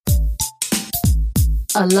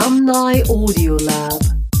Alumni Audio Lab.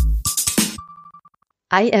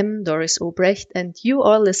 I am Doris Obrecht, and you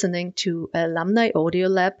are listening to Alumni Audio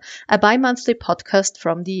Lab, a bi-monthly podcast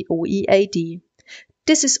from the OEAD.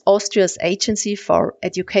 This is Austria's agency for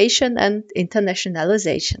education and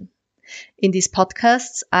internationalization. In these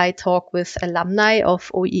podcasts, I talk with alumni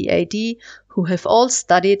of OEAD who have all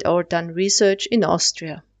studied or done research in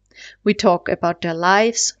Austria. We talk about their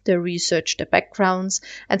lives, their research, their backgrounds,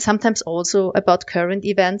 and sometimes also about current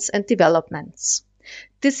events and developments.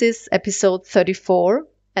 This is episode 34,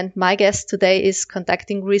 and my guest today is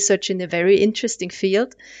conducting research in a very interesting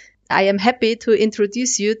field. I am happy to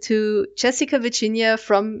introduce you to Jessica Virginia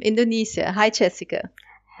from Indonesia. Hi, Jessica.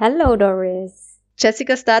 Hello, Doris.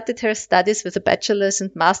 Jessica started her studies with a bachelor's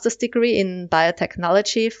and master's degree in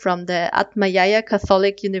biotechnology from the Atmajaya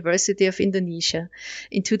Catholic University of Indonesia.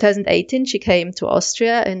 In 2018, she came to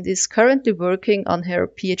Austria and is currently working on her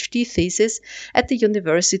PhD thesis at the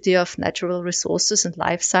University of Natural Resources and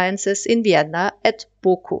Life Sciences in Vienna at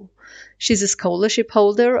BOKU. She's a scholarship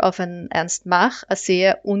holder of an Ernst Mach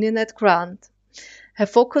ASEA UNINET grant. Her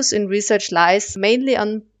focus in research lies mainly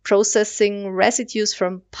on processing residues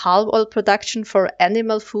from palm oil production for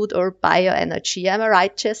animal food or bioenergy. Am I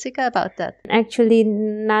right, Jessica, about that? Actually,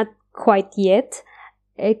 not quite yet.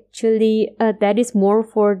 Actually, that is more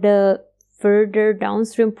for the further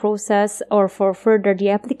downstream process or for further the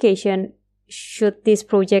application should this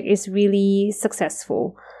project is really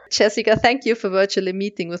successful. Jessica, thank you for virtually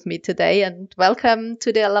meeting with me today and welcome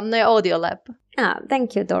to the Alumni Audio Lab.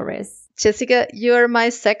 Thank you, Doris. Jessica, you are my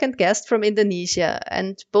second guest from Indonesia,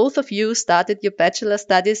 and both of you started your bachelor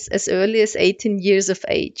studies as early as 18 years of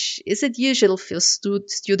age. Is it usual for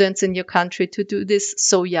students in your country to do this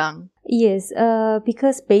so young? Yes,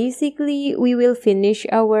 because basically we will finish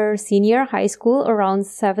our senior high school around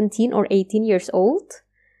 17 or 18 years old.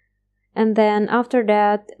 And then after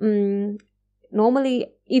that, normally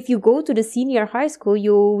if you go to the senior high school,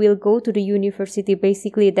 you will go to the university.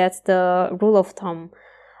 Basically, that's the rule of thumb.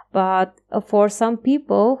 But for some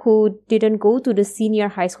people who didn't go to the senior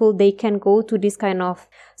high school, they can go to this kind of,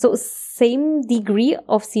 so same degree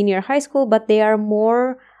of senior high school, but they are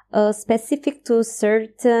more specific to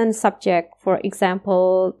certain subject. For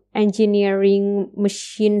example, engineering,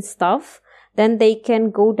 machine stuff. Then they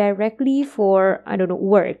can go directly for,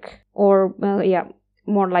 work or,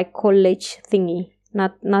 more like college thingy,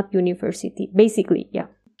 not university, basically, yeah.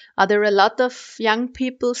 Are there a lot of young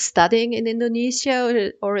people studying in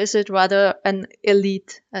Indonesia, or is it rather an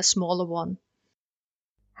elite, a smaller one?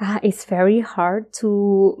 It's very hard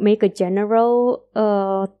to make a general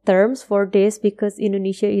terms for this because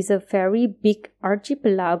Indonesia is a very big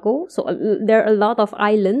archipelago. So there are a lot of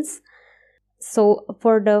islands. So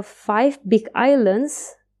for the 5 big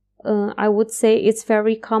islands, I would say it's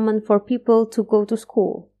very common for people to go to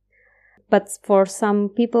school. But for some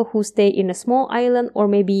people who stay in a small island or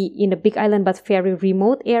maybe in a big island but very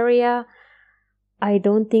remote area, I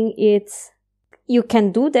don't think you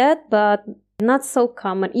can do that, but not so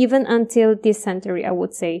common, even until this century, I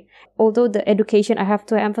would say. Although the education, I have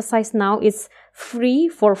to emphasize now, is free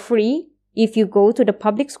if you go to the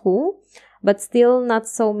public school, but still not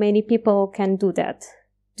so many people can do that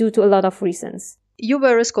due to a lot of reasons. You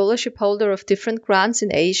were a scholarship holder of different grants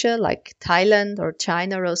in Asia, like Thailand or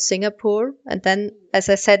China or Singapore. And then, as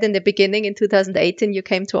I said in the beginning, in 2018, you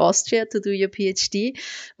came to Austria to do your PhD.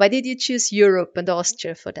 Why did you choose Europe and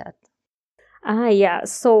Austria for that?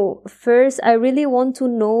 So first, I really want to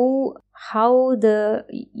know how the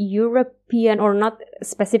European, or not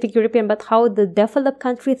specific European, but how the developed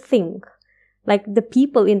country think, like the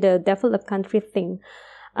people in the developed country think.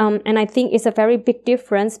 And I think it's a very big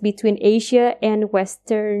difference between Asia and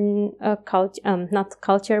Western culture, not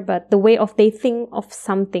culture, but the way of they think of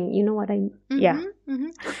something. You know what I mean? Mm-hmm, yeah. Mm-hmm.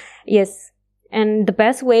 Yes. And the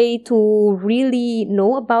best way to really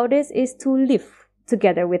know about this is to live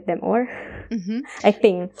together with them, I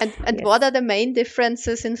think. And yes. What are the main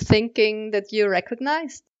differences in thinking that you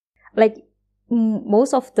recognized? Like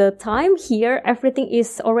most of the time here, everything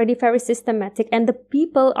is already very systematic and the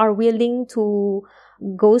people are willing to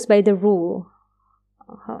goes by the rule.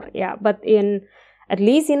 But at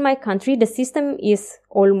least in my country, the system is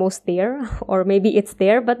almost there, or maybe it's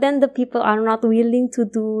there, but then the people are not willing to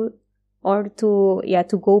do or to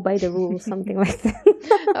go by the rules, something like that.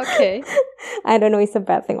 Okay. I don't know if it's a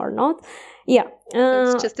bad thing or not.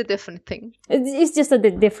 It's just a different thing. It's just a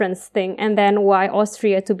different thing. And then why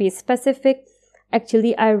Austria, to be specific?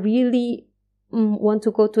 Actually, I really want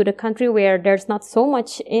to go to the country where there's not so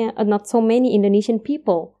many Indonesian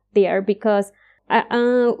people there, because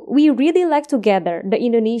we really like to gather. The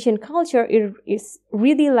Indonesian culture is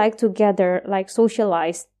really like to gather, like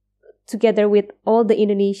socialize together with all the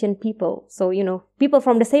Indonesian people. So, people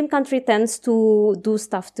from the same country tends to do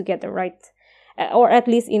stuff together, right? Or at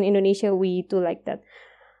least in Indonesia, we do like that.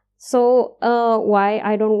 So, why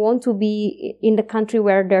I don't want to be in the country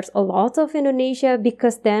where there's a lot of Indonesia,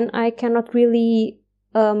 because then I cannot really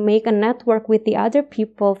make a network with the other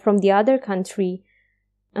people from the other country.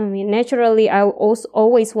 I mean, naturally, I also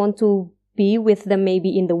always want to be with them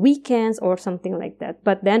maybe in the weekends or something like that.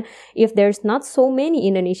 But then if there's not so many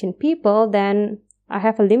Indonesian people, then I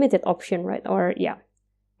have a limited option, right? Or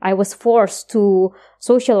I was forced to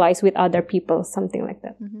socialize with other people, something like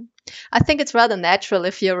that. Mm-hmm. I think it's rather natural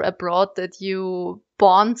if you're abroad that you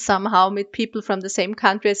bond somehow with people from the same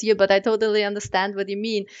country as you, but I totally understand what you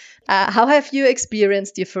mean. How have you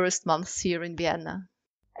experienced your first months here in Vienna?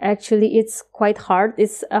 Actually, it's quite hard.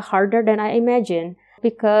 It's harder than I imagined,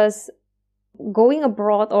 because going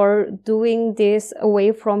abroad or doing this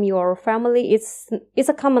away from your family, it's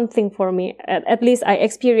a common thing for me. At least I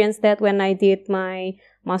experienced that when I did my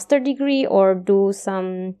master degree or do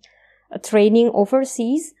some training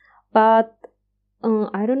overseas. But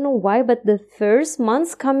I don't know why, but the first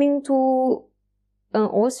months coming to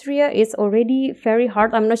Austria is already very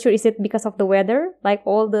hard. I'm not sure, is it because of the weather? Like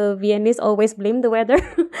all the Viennese always blame the weather.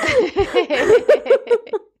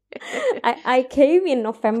 I came in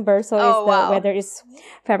November, so the weather is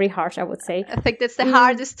very harsh, I would say. I think that's the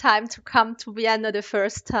hardest time to come to Vienna the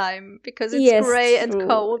first time, because it's grey and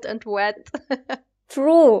cold and wet.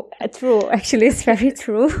 True. Actually, it's very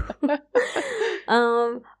true. But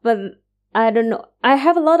I don't know. I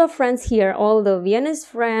have a lot of friends here, all the Viennese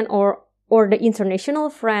friends or the international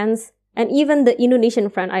friends, and even the Indonesian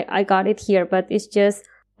friend. I got it here, but it's just,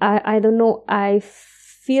 I don't know. I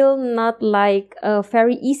feel not like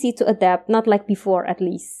very easy to adapt, not like before at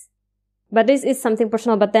least. But this is something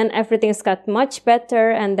personal, but then everything's got much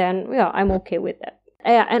better, and then, I'm okay with that.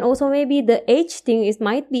 And also maybe the age thing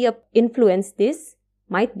might be influence this.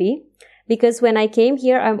 Might be, because when I came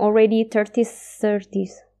here, I'm already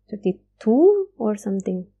 32 or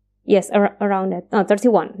something. Yes, around that. No,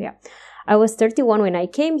 31. Yeah, I was 31 when I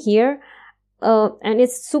came here, and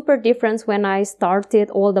it's super different when I started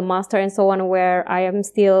all the master and so on, where I am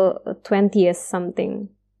still 20 something.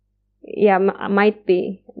 Yeah, might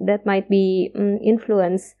be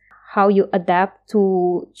influence how you adapt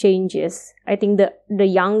to changes. I think the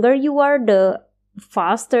younger you are, the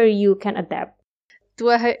faster you can adapt. Do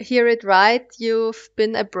I hear it right? You've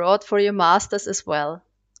been abroad for your master's as well,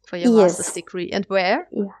 for your master's degree. And where?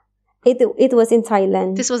 Yeah, it was in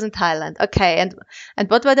Thailand. This was in Thailand. Okay. And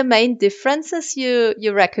what were the main differences you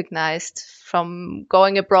recognized from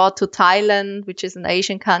going abroad to Thailand, which is an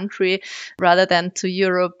Asian country, rather than to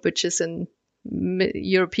Europe, which is an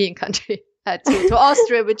European country? To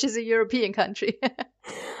Austria, which is a European country.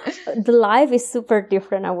 The life is super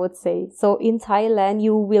different, I would say. So in Thailand,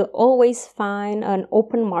 you will always find an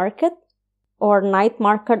open market or night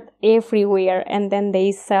market everywhere. And then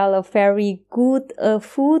they sell a very good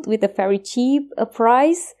food with a very cheap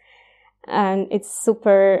price. And it's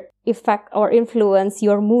super affect or influence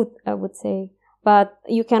your mood, I would say. But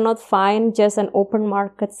you cannot find just an open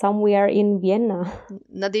market somewhere in Vienna.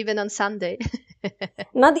 Not even on Sunday.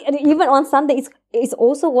 Not even on Sunday. It's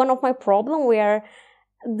also one of my problem where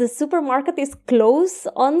the supermarket is closed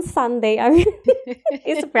on Sunday. I mean,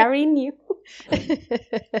 it's very new.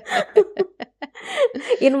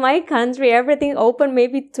 In my country, everything open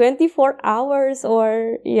maybe 24 hours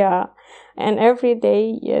and every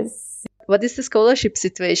day, yes. What is the scholarship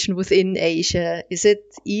situation within Asia? Is it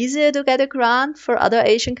easier to get a grant for other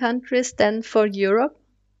Asian countries than for Europe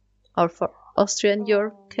or for Austria in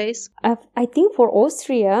your case? I think for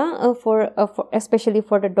Austria, for especially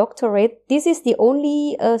for the doctorate, this is the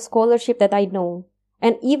only scholarship that I know.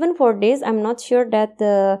 And even for this, I'm not sure that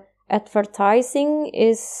the advertising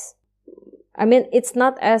is, it's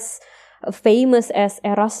not as famous as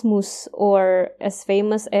Erasmus or as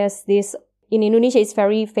famous as this. In Indonesia, it's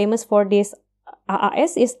very famous for this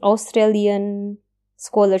AAS, is Australian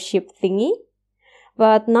scholarship thingy.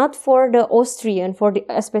 But not for the Austrian,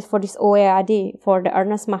 especially for this OEAD, for the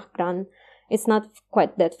Ernest Mach grant. It's not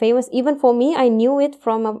quite that famous. Even for me, I knew it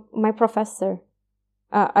from my professor.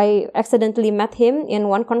 I accidentally met him in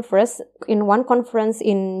one conference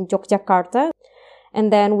in Yogyakarta.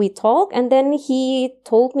 And then we talked, and then he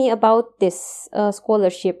told me about this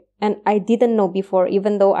scholarship. And I didn't know before,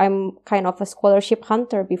 even though I'm kind of a scholarship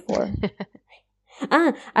hunter before.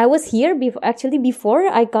 I was here before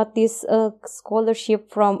I got this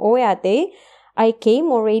scholarship from OEAD. I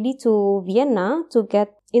came already to Vienna to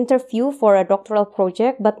get interview for a doctoral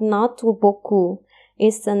project, but not to Boku.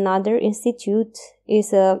 It's another institute.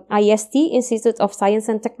 It's a IST, Institute of Science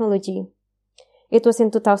and Technology. It was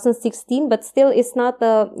in 2016, but still it's not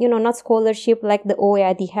not scholarship like the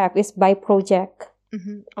OEID have. It's by project.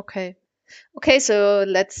 Okay. Okay, so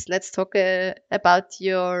let's talk about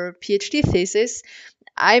your PhD thesis.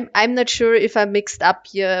 I'm not sure if I mixed up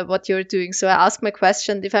what you're doing, so I ask my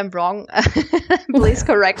question. If I'm wrong, please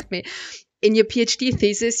correct me. In your PhD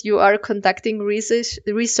thesis, you are conducting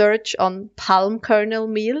research on palm kernel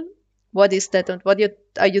meal. What is that, and what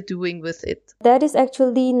are you doing with it? That is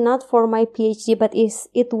actually not for my PhD, but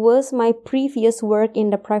it was my previous work in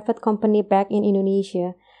the private company back in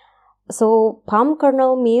Indonesia. So palm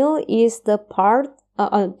kernel meal is the part,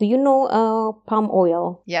 do you know palm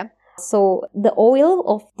oil? Yeah. So the oil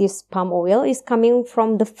of this palm oil is coming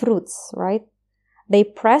from the fruits, right? They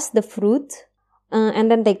press the fruit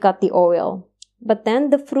and then they got the oil. But then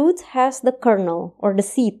the fruit has the kernel or the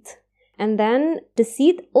seed. And then the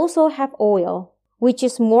seed also have oil, which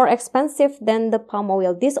is more expensive than the palm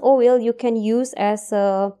oil. This oil you can use as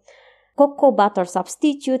a cocoa butter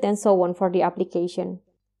substitute and so on for the application.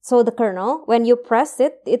 So the kernel, when you press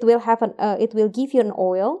it, it will give you an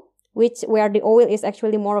oil, where the oil is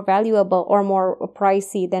actually more valuable or more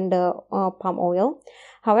pricey than the palm oil.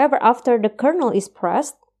 However, after the kernel is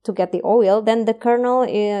pressed to get the oil, then the kernel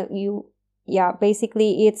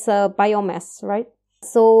basically it's a biomass, right?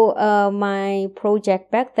 So my project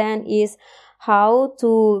back then is how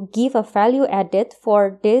to give a value added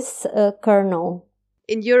for this kernel.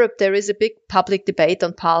 In Europe, there is a big public debate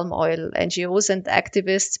on palm oil. NGOs and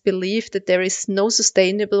activists believe that there is no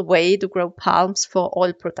sustainable way to grow palms for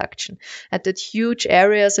oil production, and that huge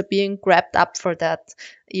areas are being grabbed up for that.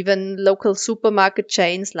 Even local supermarket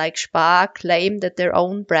chains like Spar claim that their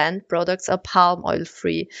own brand products are palm oil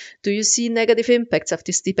free. Do you see negative impacts of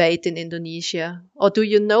this debate in Indonesia? Or do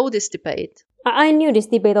you know this debate? I knew this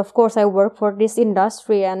debate. Of course, I work for this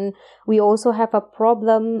industry, and we also have a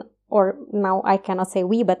problem. Or now I cannot say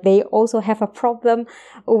we, but they also have a problem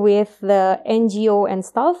with the NGO and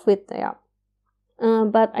stuff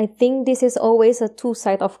but I think this is always a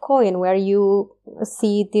two-sided of coin, where you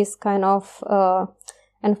see this kind of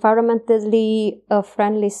environmentally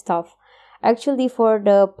friendly stuff. Actually, for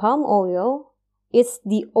the palm oil, it's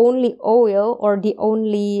the only oil or the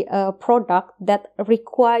only product that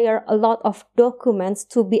require a lot of documents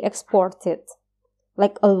to be exported,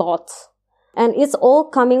 like a lot. And it's all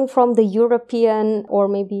coming from the European, or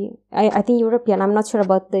maybe, I think European, I'm not sure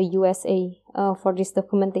about the USA for this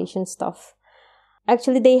documentation stuff.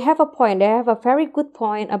 Actually, they have a point. They have a very good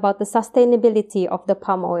point about the sustainability of the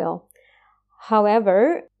palm oil.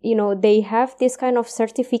 However, they have this kind of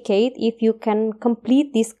certificate if you can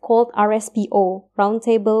complete this called RSPO,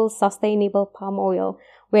 Roundtable Sustainable Palm Oil,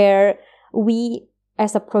 where we,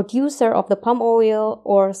 as a producer of the palm oil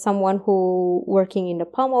or someone who working in the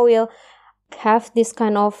palm oil, have this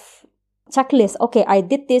kind of checklist. Okay, I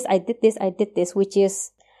did this, which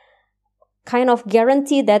is kind of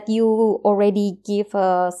guarantee that you already give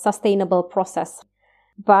a sustainable process.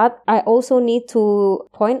 But I also need to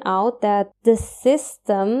point out that the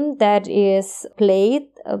system that is played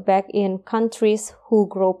back in countries who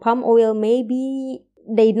grow palm oil, maybe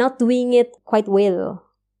they're not doing it quite well.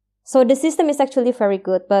 So the system is actually very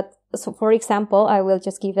good. But so for example, I will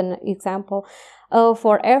just give an example.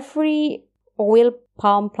 For every oil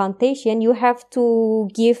palm plantation, you have to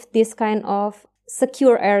give this kind of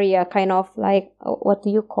secure area, kind of like, what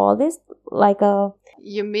do you call this? Like a...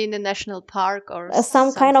 You mean a national park or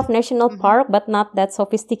some kind of national park, but not that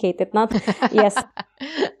sophisticated. Not yes.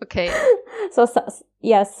 Okay.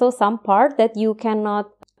 So some part that you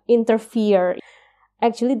cannot interfere.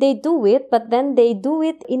 Actually, they do it, but then they do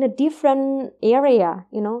it in a different area.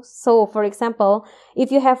 So, for example,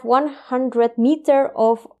 if you have 100 meter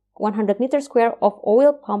square of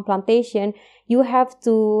oil palm plantation, you have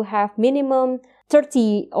to have minimum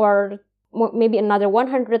 30 or maybe another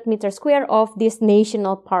 100 meter square of this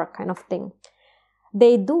national park kind of thing.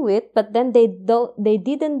 They do it, but then they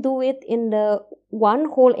didn't do it in the one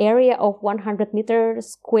whole area of 100 meter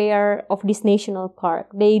square of this national park.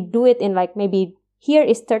 They do it in like maybe here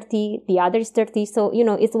is 30, the other is 30. So,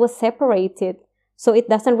 it was separated. So it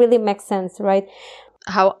doesn't really make sense, right?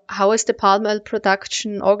 How is the palm oil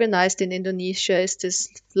production organized in Indonesia? Is this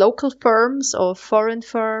local firms or foreign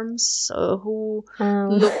firms? Who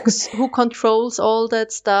controls all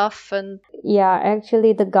that stuff? And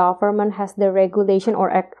actually the government has the regulation, or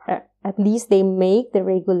at least they make the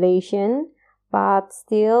regulation. But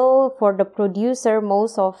still, for the producer,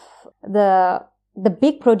 most of the the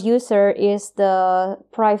big producer is the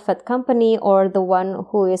private company or the one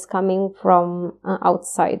who is coming from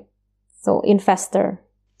outside. So investor.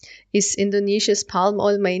 Is Indonesia's palm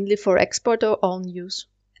oil mainly for export or own use?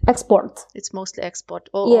 Export. It's mostly export.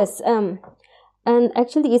 Yes. And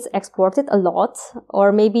actually it's exported a lot,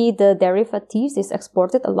 or maybe the derivatives is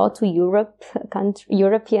exported a lot to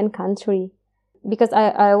European country. Because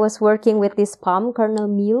I was working with this palm kernel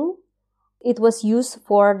meal. It was used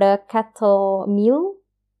for the cattle meal,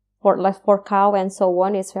 for cow and so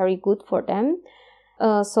on. It's very good for them.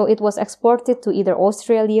 So it was exported to either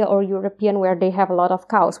Australia or European, where they have a lot of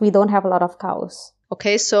cows. We don't have a lot of cows.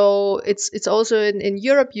 Okay, so it's also in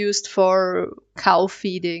Europe used for cow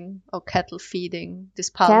feeding or cattle feeding, this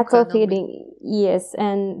palm Cattle kernel feeding, meal. yes.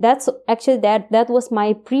 And that's actually that was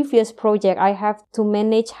my previous project. I have to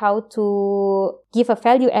manage how to give a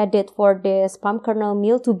value added for this palm kernel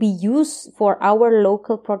meal to be used for our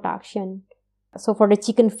local production. So for the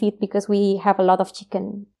chicken feed, because we have a lot of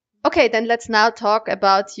chicken. Okay, then let's now talk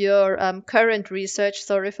about your current research.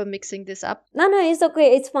 Sorry for mixing this up. No, it's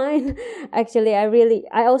okay. It's fine. Actually,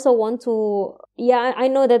 I also want to, I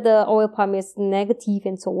know that the oil palm is negative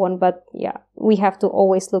and so on, but we have to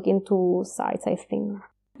always look into sides, I think.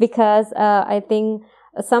 Because I think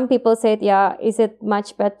some people said, is it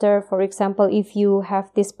much better, for example, if you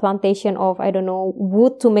have this plantation of,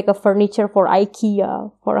 wood to make a furniture for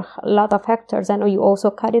IKEA for a lot of hectares, and you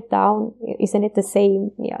also cut it down, isn't it the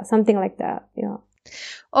same? Yeah, something like that,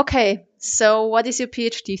 Okay, so what is your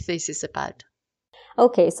PhD thesis about?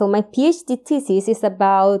 Okay, so my PhD thesis is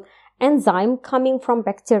about enzyme coming from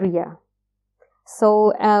bacteria.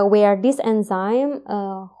 So where this enzyme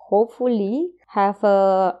hopefully have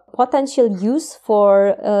a potential use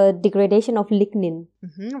for degradation of lignin.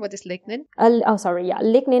 Mm-hmm. What is lignin?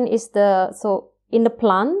 Lignin is so in the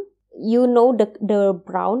plant, the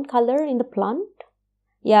brown color in the plant.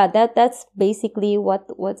 Yeah, that's basically what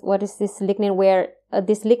is this lignin, where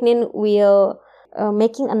this lignin will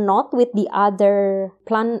making a knot with the other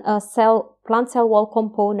plant cell wall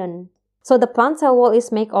component. So the plant cell wall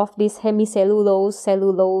is made of this hemicellulose,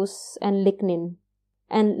 cellulose, and lignin.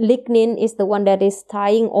 And lignin is the one that is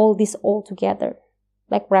tying all this all together,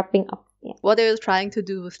 like wrapping up. Yeah. What are you trying to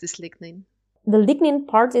do with this lignin? The lignin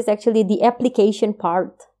part is actually the application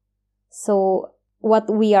part. So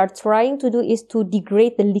what we are trying to do is to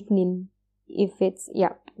degrade the lignin.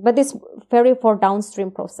 But it's very for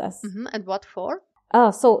downstream process. Mm-hmm. And what for?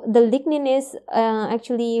 So the lignin is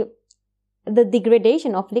actually, the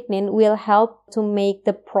degradation of lignin will help to make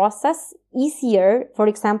the process easier. For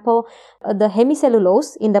example, the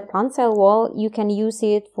hemicellulose in the plant cell wall, you can use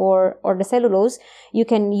it or the cellulose, you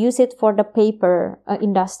can use it for the paper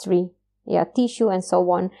industry, tissue and so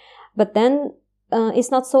on. But then it's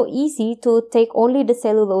not so easy to take only the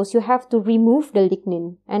cellulose. You have to remove the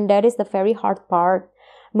lignin, and that is the very hard part.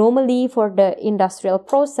 Normally, for the industrial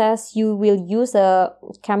process, you will use a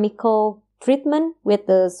chemical treatment with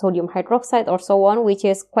the sodium hydroxide or so on, which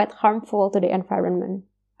is quite harmful to the environment.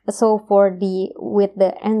 So with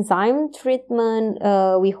the enzyme treatment,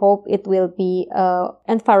 we hope it will be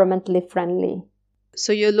environmentally friendly.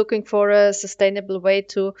 So you're looking for a sustainable way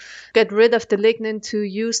to get rid of the lignin to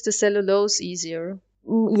use the cellulose easier?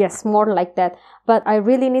 Yes, more like that. But I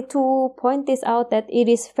really need to point this out that it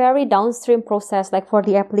is very downstream process, like for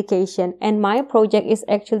the application. And my project is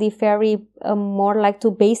actually very more like to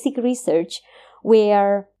basic research,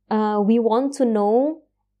 where we want to know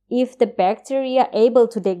if the bacteria able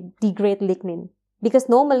to degrade lignin. Because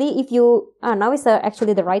normally if you, now is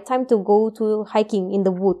actually the right time to go to hiking in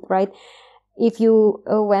the wood, right? If you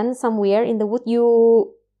went somewhere in the wood,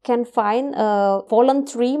 you can find a fallen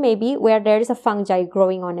tree maybe where there is a fungi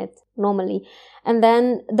growing on it normally. And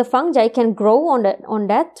then the fungi can grow on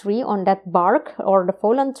that tree, on that bark or the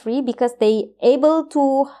fallen tree, because they able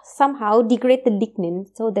to somehow degrade the lignin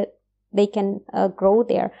so that they can grow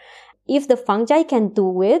there. If the fungi can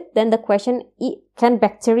do it, then the question, can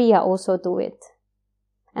bacteria also do it?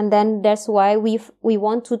 And then that's why we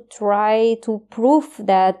want to try to prove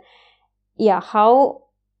that, how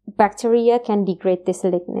bacteria can degrade this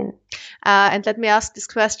lignin. And let me ask this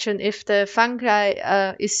question. If the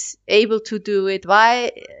fungi is able to do it,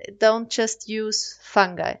 why don't just use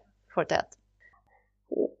fungi for that?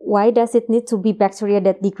 Why does it need to be bacteria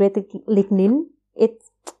that degrade the lignin? It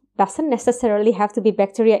doesn't necessarily have to be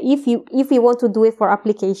bacteria. If we want to do it for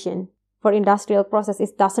application, for industrial process,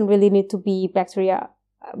 it doesn't really need to be bacteria.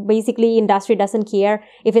 Basically, industry doesn't care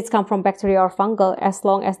if it's come from bacteria or fungal. As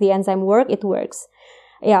long as the enzyme works, it works.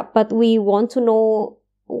 Yeah, but we want to know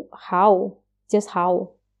how.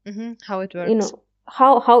 Mm-hmm, how it works.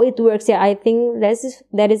 how it works, yeah, I think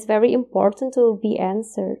that is very important to be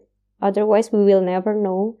answered. Otherwise, we will never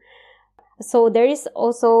know. So there is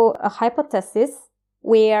also a hypothesis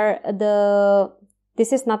where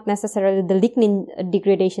this is not necessarily the lignin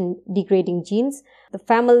degrading genes, the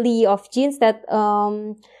family of genes that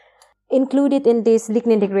included in this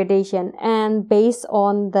lignin degradation. And based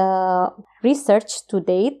on the research to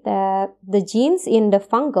date, that the genes in the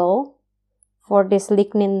fungal for this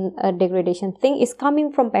lignin degradation thing is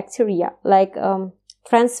coming from bacteria, like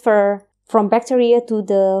transfer from bacteria to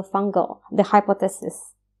the fungal, the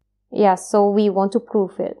hypothesis. Yeah, so we want to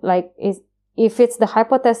prove it. Like, if it's the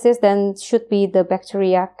hypothesis, then should be the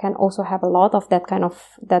bacteria can also have a lot of that kind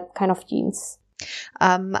of genes.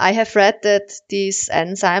 I have read that these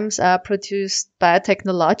enzymes are produced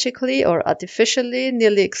biotechnologically or artificially,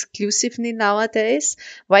 nearly exclusively nowadays.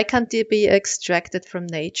 Why can't they be extracted from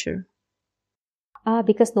nature?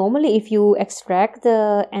 Because normally if you extract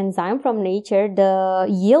the enzyme from nature, the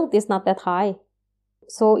yield is not that high.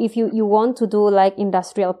 So if you want to do like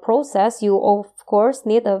industrial process, you of course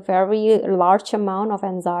need a very large amount of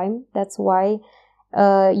enzyme. That's why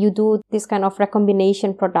you do this kind of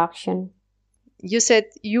recombination production. You said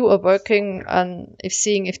you are working on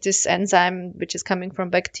seeing if this enzyme, which is coming from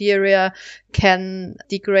bacteria, can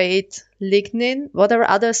degrade lignin. What are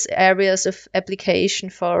other areas of application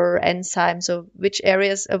for enzymes? Or what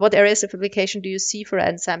areas of application do you see for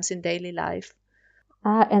enzymes in daily life?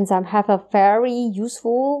 Enzymes have a very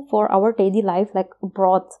useful for our daily life, like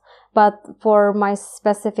broad. But for my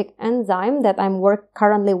specific enzyme that I'm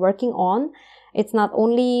currently working on, it's not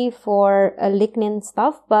only for lignin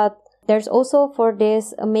stuff, but there's also for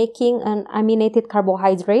this making an aminated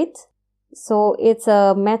carbohydrate. So it's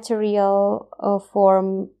a material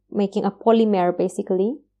for making a polymer,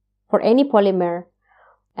 basically, for any polymer.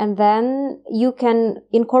 And then you can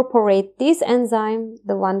incorporate this enzyme,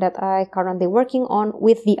 the one that I currently working on,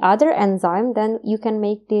 with the other enzyme. Then you can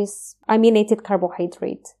make this aminated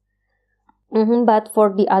carbohydrate. But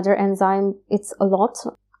for the other enzyme, it's a lot.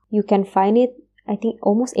 You can find it, I think,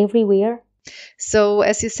 almost everywhere. So,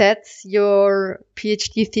 as you said, your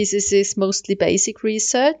PhD thesis is mostly basic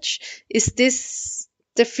research. Is this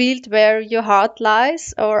the field where your heart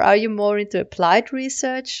lies, or are you more into applied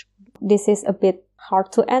research? This is a bit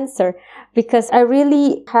hard to answer because I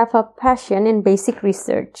really have a passion in basic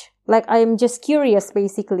research. Like, I'm just curious,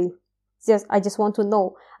 basically. I just want to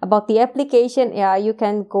know about the application. Yeah, you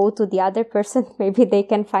can go to the other person. Maybe they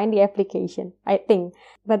can find the application, I think.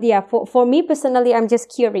 But yeah, for me personally, I'm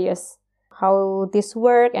just curious how this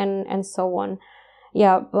work and so on.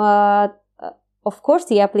 Yeah, but of course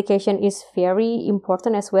the application is very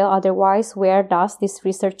important as well. Otherwise, where does this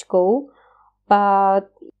research go?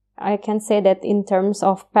 But I can say that in terms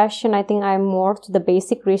of passion, I think I'm more to the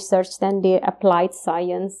basic research than the applied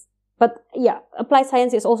science. But yeah, applied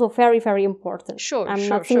science is also very, very important. I'm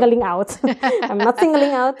not singling out. I'm not singling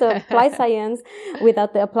out the applied science.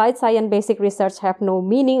 Without the applied science, basic research have no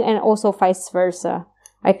meaning, and also vice versa,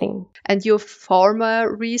 I think. And your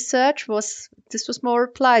former research was more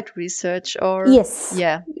applied research, or? Yes.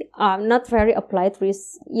 Yeah. Not very applied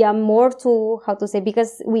research. Yeah, more to, how to say,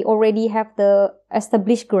 because we already have the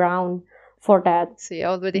established ground for that. So you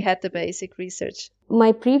already had the basic research.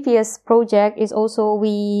 My previous project is also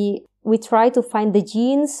we try to find the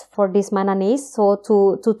genes for this manganese, so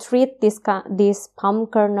to treat this palm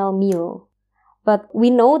kernel meal. But we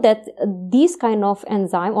know that this kind of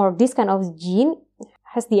enzyme or this kind of gene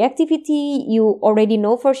has the activity. You already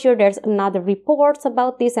know for sure. There's another reports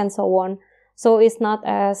about this and so on. So it's not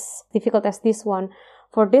as difficult as this one.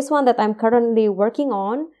 For this one that I'm currently working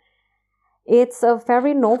on, it's a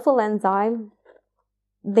very novel enzyme.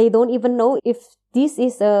 They don't even know if this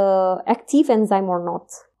is a active enzyme or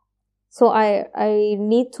not. So I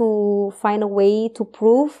need to find a way to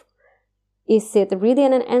prove, is it really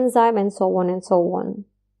an enzyme, and so on and so on.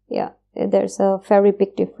 Yeah, there's a very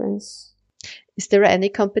big difference. Is there any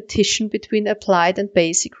competition between applied and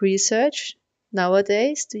basic research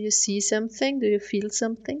nowadays? Do you see something? Do you feel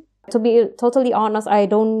something? To be totally honest, I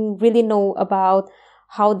don't really know about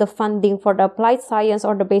how the funding for the applied science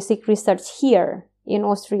or the basic research here in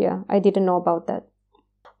Austria. I didn't know about that.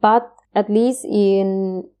 But at least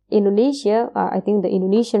in Indonesia, I think the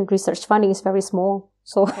Indonesian research funding is very small.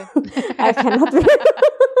 So okay. I cannot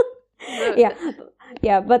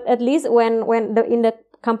Yeah, but at least in the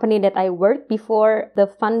company that I worked before, the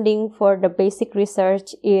funding for the basic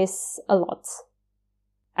research is a lot.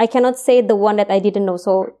 I cannot say the one that I didn't know.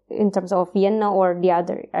 So in terms of Vienna or the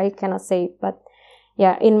other, I cannot say. But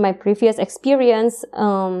yeah, in my previous experience,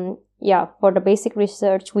 for the basic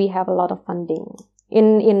research, we have a lot of funding.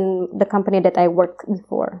 in the company that I worked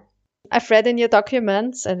before. I've read in your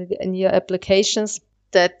documents and in your applications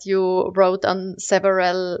that you wrote on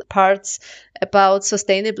several parts about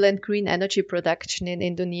sustainable and green energy production in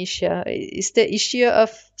Indonesia. Is the issue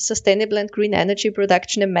of sustainable and green energy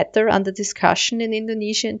production a matter under discussion in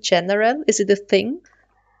Indonesia in general? Is it a thing?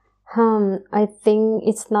 I think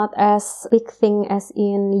it's not as big thing as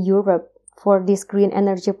in Europe for this green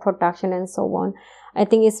energy production and so on. I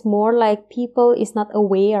think it's more like people is not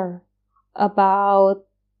aware about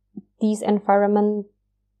these environment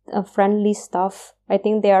friendly stuff. I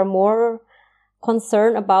think they are more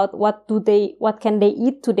concerned about what can they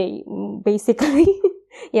eat today, basically.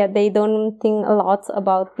 Yeah, they don't think a lot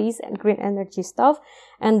about this green energy stuff,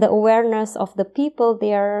 and the awareness of the people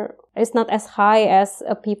there is not as high as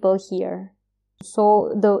people here.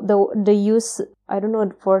 So the use, I don't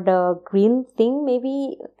know, for the green thing,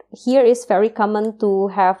 maybe here is very common to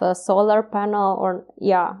have a solar panel or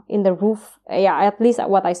in the roof, at least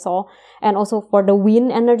what I saw, and also for the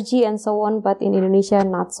wind energy and so on, but in Indonesia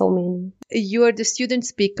not so many. You are the student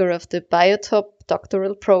speaker of the Biotop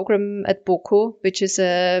doctoral program at BOKU, which is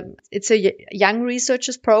a young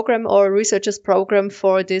researchers program or researchers program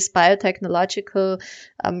for this biotechnological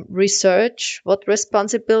research. What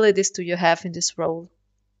responsibilities do you have in this role?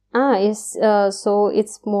 So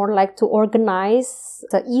it's more like to organize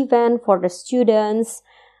the event for the students,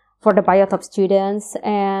 for the Biotop students,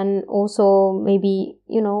 and also maybe,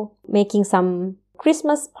 making some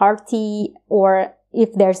Christmas party, or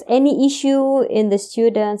if there's any issue in the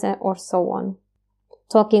students or so on.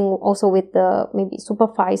 Talking also with the maybe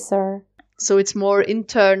supervisor. So it's more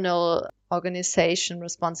internal organization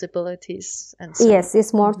responsibilities and so. Yes,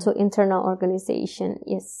 it's more to internal organization.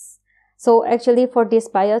 Yes. So actually for this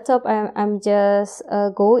Biotop, I'm just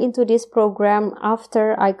go into this program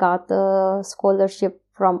after I got the scholarship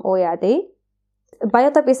from OEAD.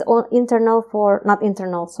 Biotop is not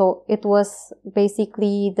internal. So it was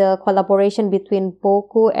basically the collaboration between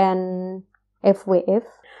BOKU and FWF.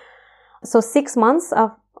 So 6 months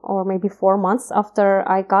or maybe 4 months after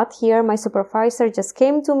I got here, my supervisor just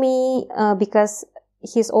came to me because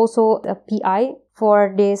he's also a PI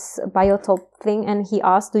for this Biotop thing, and he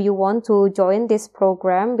asked, do you want to join this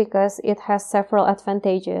program because it has several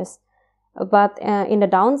advantages, but in the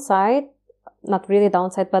downside, not really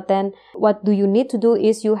downside, but then what do you need to do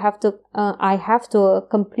is I have to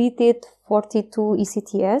complete it 42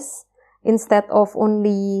 ECTS instead of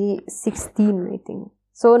only 16, I think.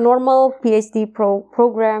 So normal PhD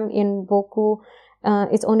program in BOKU,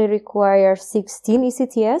 it only requires 16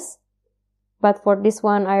 ECTS. But for this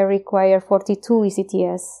one, I require 42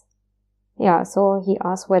 ECTS. Yeah, so he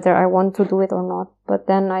asked whether I want to do it or not. But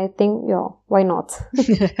then I think, why not?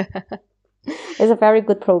 It's a very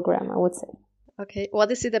good program, I would say. Okay,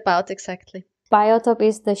 what is it about exactly? Biotop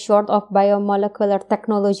is the short of biomolecular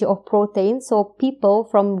technology of protein. So people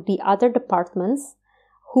from the other departments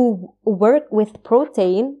who work with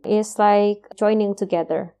protein is like joining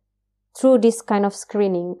together through this kind of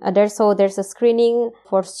screening. There's a screening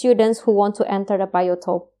for students who want to enter the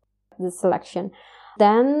Biotop, the selection.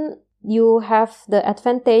 Then you have the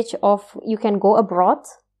advantage of you can go abroad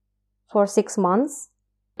for 6 months,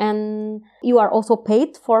 and you are also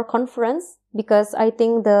paid for conference, because I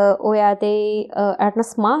think the OEAD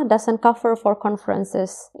Ernesma doesn't cover for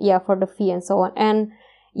conferences, for the fee and so on. And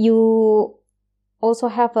you also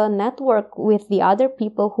have a network with the other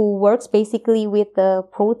people who works basically with the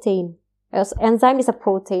protein. Enzyme is a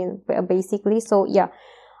protein, basically. So,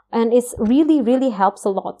 and it's really, really helps a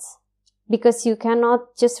lot, because you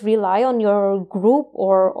cannot just rely on your group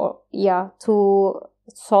or to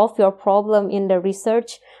solve your problem in the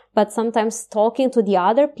research, but sometimes talking to the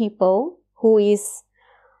other people who is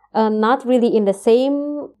not really in the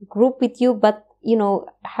same group with you, but,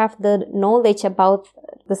 have the knowledge about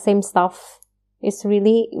the same stuff. It's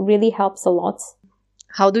really, really helps a lot.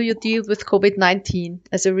 How do you deal with COVID-19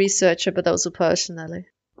 as a researcher, but also personally?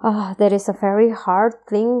 That is a very hard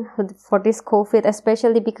thing for this COVID,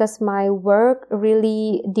 especially because my work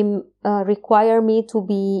really require me to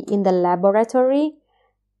be in the laboratory.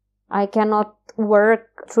 I cannot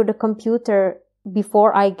work through the computer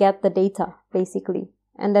before I get the data, basically.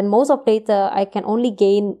 And then most of data I can only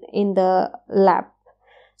gain in the lab.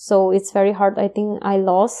 So it's very hard. I think I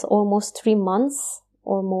lost almost 3 months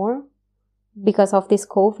or more because of this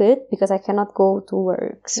COVID, because I cannot go to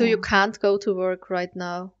work. So you can't go to work right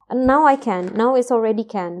now? And now I can. Now it's already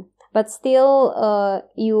can. But still,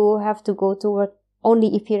 you have to go to work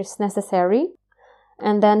only if it's necessary.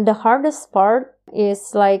 And then the hardest part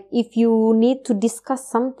is like if you need to discuss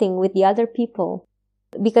something with the other people.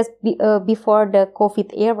 because before the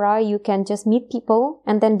COVID era, you can just meet people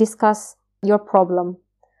and then discuss your problem.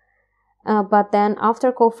 But then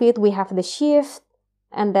after COVID, we have the shift,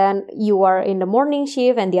 and then you are in the morning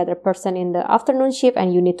shift and the other person in the afternoon shift,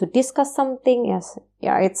 and you need to discuss something. Yes.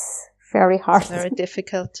 Yeah, it's very hard. It's very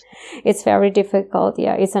difficult. It's very difficult.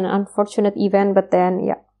 Yeah, it's an unfortunate event, but then,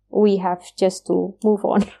 yeah, we have just to move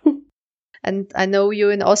on. And I know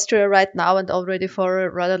you're in Austria right now and already for a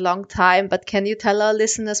rather long time, but can you tell our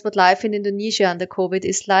listeners what life in Indonesia under COVID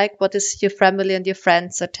is like? What is your family and your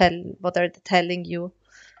friends what are they telling you?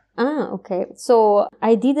 Okay. So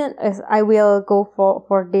I will go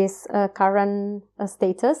for this current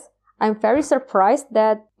status. I'm very surprised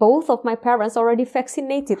that both of my parents already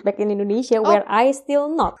vaccinated back in Indonesia, where I still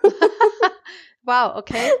not. Wow,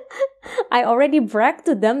 okay. I already bragged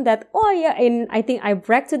to them that, I think I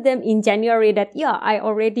bragged to them in January that, I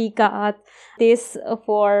already got this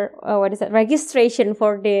for, registration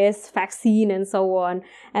for this vaccine and so on.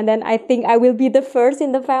 And then I think I will be the first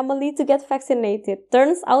in the family to get vaccinated.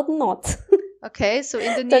 Turns out not. Okay, so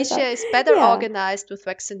Indonesia is better organized with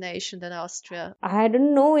vaccination than Austria. I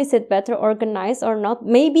don't know, is it better organized or not?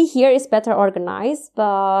 Maybe here is better organized,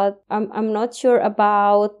 but I'm not sure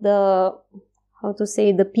about the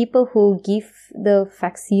people who give the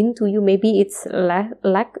vaccine to you. Maybe it's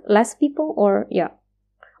less people, or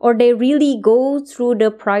they really go through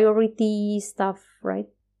the priority stuff, right?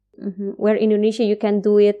 Where Indonesia you can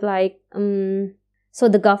do it like so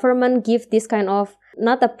the government give this kind of,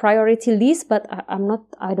 not a priority list, but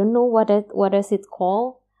I don't know what is it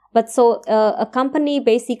called. But so a company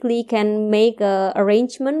basically can make a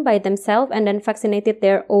arrangement by themselves and then vaccinated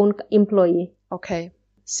their own employee. Okay.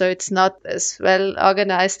 So it's not as well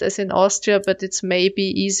organized as in Austria, but it's maybe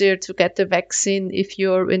easier to get the vaccine if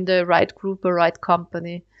you're in the right group or right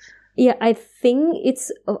company. Yeah, I think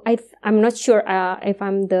I'm not sure if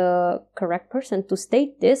I'm the correct person to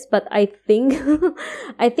state this, but I think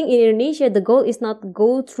in Indonesia the goal is not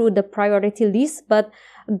go through the priority list, but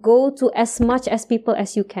go to as much as people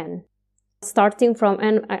as you can. Starting from,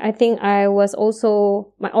 and I think I was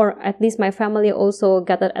also, or at least my family also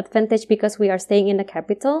got an advantage because we are staying in the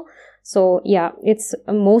capital. So yeah, it's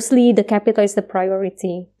mostly the capital is the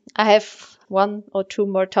priority. I have one or two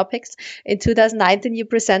more topics. In 2019, you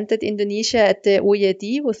presented Indonesia at the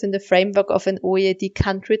OEAD within the framework of an OEAD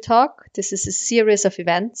country talk. This is a series of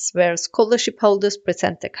events where scholarship holders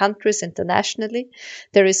present their countries internationally.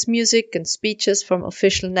 There is music and speeches from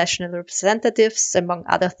official national representatives, among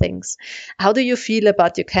other things. How do you feel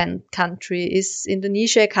about your country? Is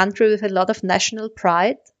Indonesia a country with a lot of national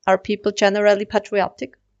pride? Are people generally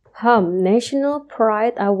patriotic? National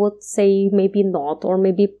pride, I would say maybe not, or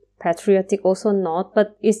maybe patriotic also not,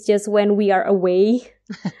 but it's just when we are away,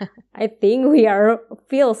 I think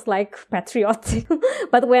feels like patriotic.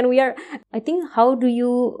 But when we are, I think, how do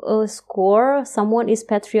you score someone is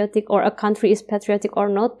patriotic or a country is patriotic or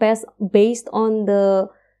not based on the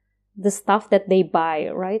stuff that they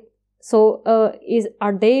buy, right? So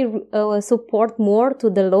are they support more to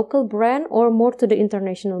the local brand or more to the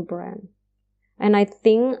international brand? And I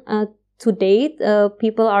think to date,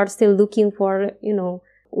 people are still looking for,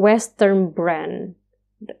 Western brand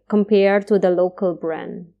compared to the local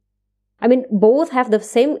brand. I mean, both have the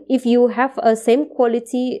same, if you have a same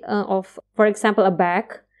quality of, for example, a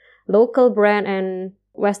bag, local brand and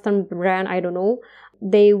Western brand, I don't know,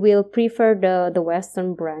 they will prefer the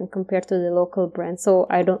Western brand compared to the local brand. So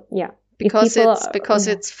Because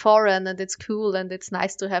it's foreign and it's cool and it's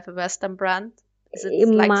nice to have a Western brand. Is it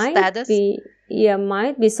like might status?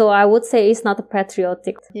 Might be. So I would say it's not a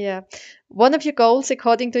patriotic. Yeah. One of your goals,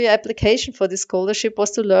 according to your application for this scholarship,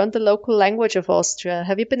 was to learn the local language of Austria.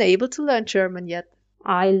 Have you been able to learn German yet?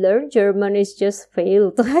 I learned German, it's just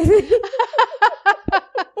failed.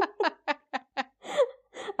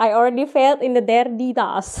 I already failed in the Der, Die,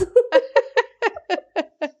 Das.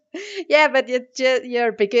 Yeah, but you're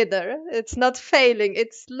a beginner. It's not failing,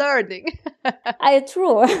 it's learning.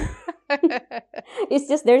 True. It's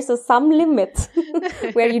just there's some limit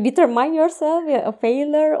where you determine yourself a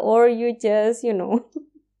failure or you just,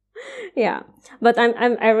 yeah. But I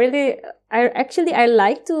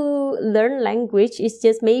like to learn language. It's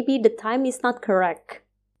just maybe the time is not correct.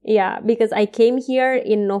 Yeah, because I came here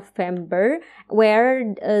in November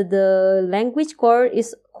where the language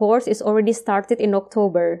course is already started in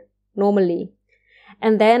October normally.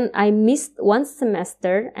 And then I missed one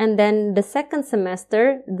semester, and then the second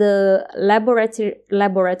semester, the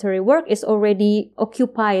laboratory work is already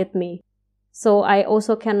occupied me. So I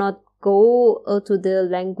also cannot go to the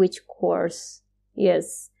language course.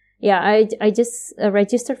 Yes. Yeah, I just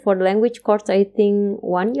registered for the language course, I think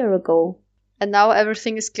 1 year ago. And now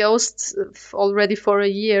everything is closed already for a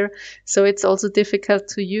year. So it's also difficult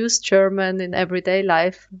to use German in everyday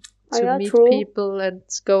life, to meet people and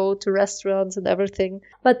go to restaurants and everything.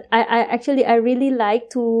 But I really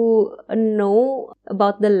like to know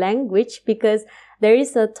about the language, because there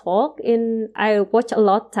is a talk I watch a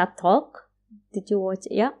lot TED Talk. Did you watch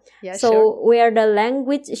it? Yeah. So sure. Where the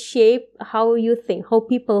language shape how you think, how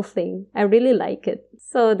people think. I really like it.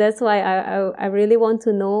 So that's why I really want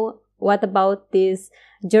to know what about this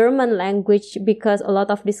German language, because a lot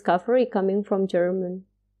of discovery coming from German,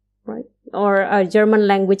 right? Or a German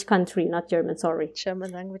language country, not German, sorry.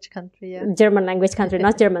 German language country, yeah. German language country,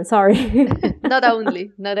 not German, sorry. Not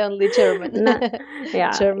only German.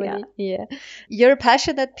 Germany, yeah. You're a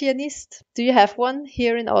passionate pianist. Do you have one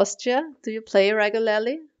here in Austria? Do you play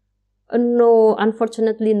regularly? No,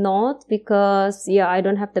 unfortunately not, because I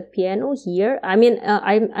don't have the piano here. I mean,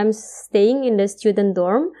 I'm staying in the student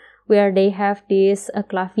dorm where they have this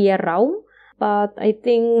Klavierraum, but I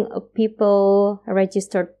think people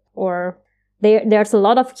registered, or there's a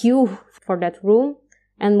lot of queue for that room,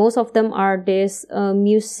 and most of them are these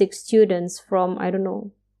music students from, I don't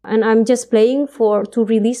know. And I'm just playing to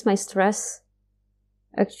release my stress.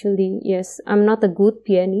 Actually, yes, I'm not a good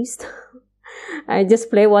pianist. I just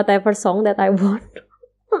play whatever song that I want.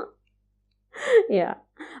 Yeah.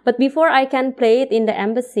 But before, I can play it in the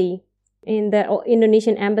embassy, in the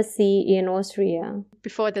Indonesian embassy in Austria.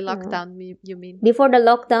 Before the lockdown, you mean? Before the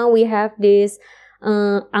lockdown, we have this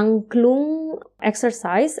Angklung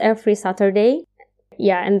exercise every Saturday.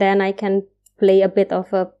 Yeah, and then I can play a bit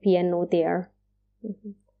of a piano there.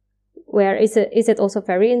 Mm-hmm. Where is it also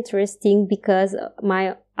very interesting, because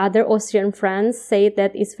my other Austrian friends say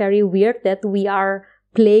that it's very weird that we are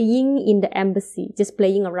playing in the embassy, just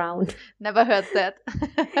playing around. Never heard that.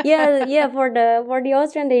 yeah. For the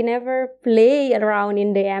Austrian, they never play around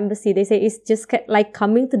in the embassy. They say it's just like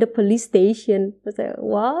coming to the police station. I say,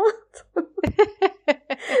 what?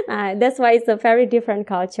 That's why it's a very different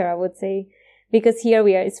culture, I would say, because here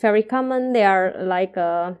it's very common. They are like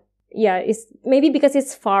it's maybe because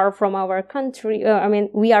it's far from our country. I mean,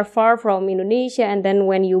 we are far from Indonesia, and then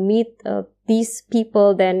when you meet these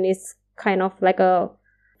people, then it's kind of like a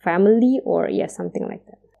family, or something like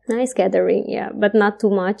that. Nice gathering, but not too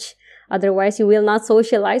much. Otherwise, you will not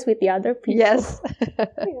socialize with the other people. Yes.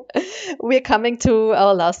 We're coming to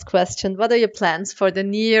our last question. What are your plans for the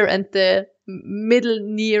near and the middle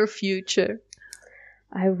near future?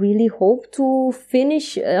 I really hope to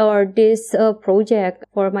finish this project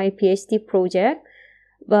for my PhD project.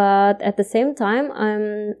 But at the same time,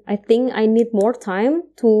 I think I need more time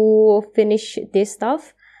to finish this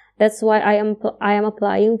stuff. That's why I am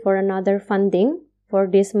applying for another funding for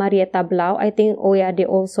this Marietta Blau. I think they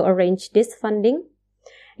also arranged this funding.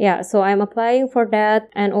 Yeah, so I'm applying for that.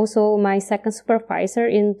 And also my second supervisor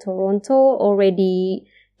in Toronto already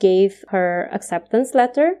gave her acceptance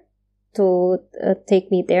letter to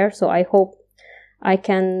take me there. So I hope I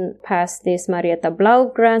can pass this Marietta Blau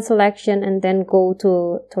grant selection and then go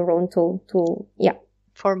to Toronto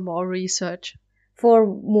for more research. For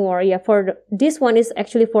more, this one is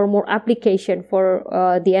actually for more application for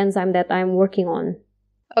the enzyme that I'm working on.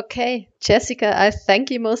 Okay, Jessica, I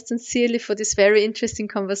thank you most sincerely for this very interesting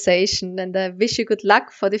conversation, and I wish you good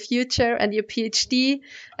luck for the future and your PhD,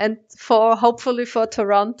 and hopefully for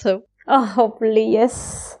Toronto. Oh, hopefully,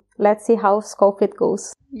 yes. Let's see how COVID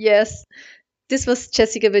goes. Yes. This was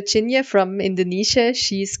Jessica Virginia from Indonesia.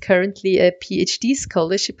 She's currently a PhD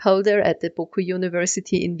scholarship holder at the Boku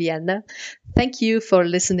University in Vienna. Thank you for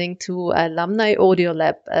listening to Alumni Audio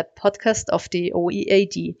Lab, a podcast of the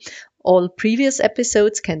OEAD. All previous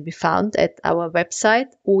episodes can be found at our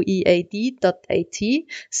website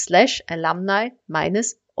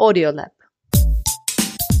oead.at/alumni-audiolab.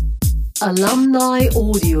 Alumni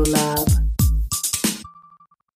Audio Lab.